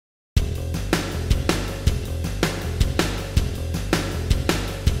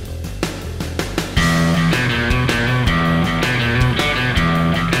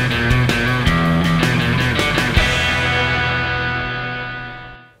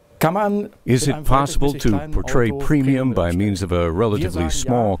Is it possible to portray premium by means of a relatively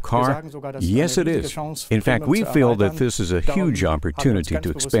small car? Yes, it is. In fact, we feel that this is a huge opportunity to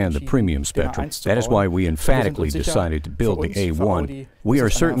expand the premium spectrum. That is why we emphatically decided to build the A1. We are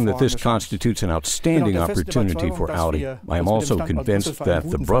certain that this constitutes an outstanding opportunity for Audi. I am also convinced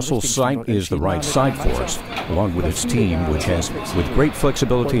that the Brussels site is the right site for us, along with its team, which has, with great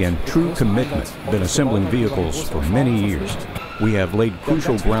flexibility and true commitment, been assembling vehicles for many years. We have laid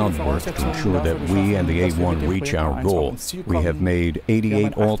crucial groundwork to ensure that we and the A1 reach our goal. We have made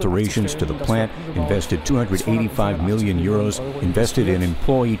 88 alterations to the plant, invested 285 million euros, invested in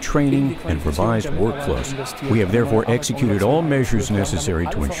employee training and revised workflows. We have therefore executed all measures necessary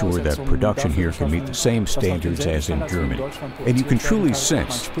to ensure that production here can meet the same standards as in Germany. And you can truly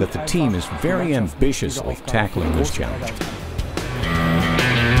sense that the team is very ambitiously tackling this challenge.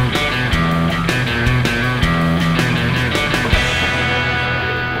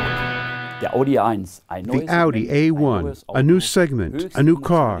 The Audi A1, a new segment, a new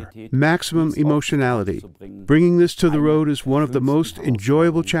car, maximum emotionality. Bringing this to the road is one of the most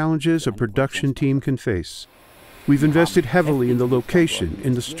enjoyable challenges a production team can face. We've invested heavily in the location,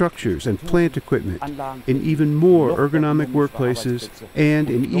 in the structures and plant equipment, in even more ergonomic workplaces, and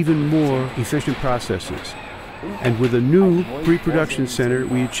in even more efficient processes. And with a new pre-production center,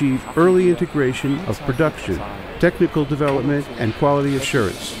 we achieve early integration of production, technical development, and quality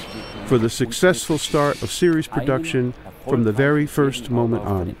assurance for the successful start of series production from the very first moment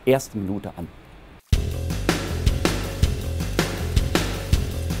on.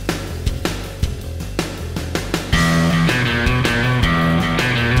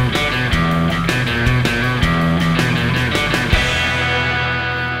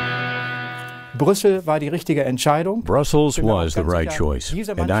 Brussels was the right choice,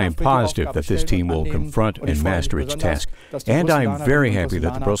 and I am positive that this team will confront and master its task. And I am very happy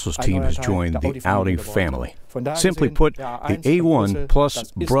that the Brussels team has joined the Audi family. Simply put, the A1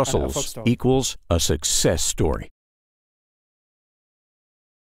 plus Brussels equals a success story.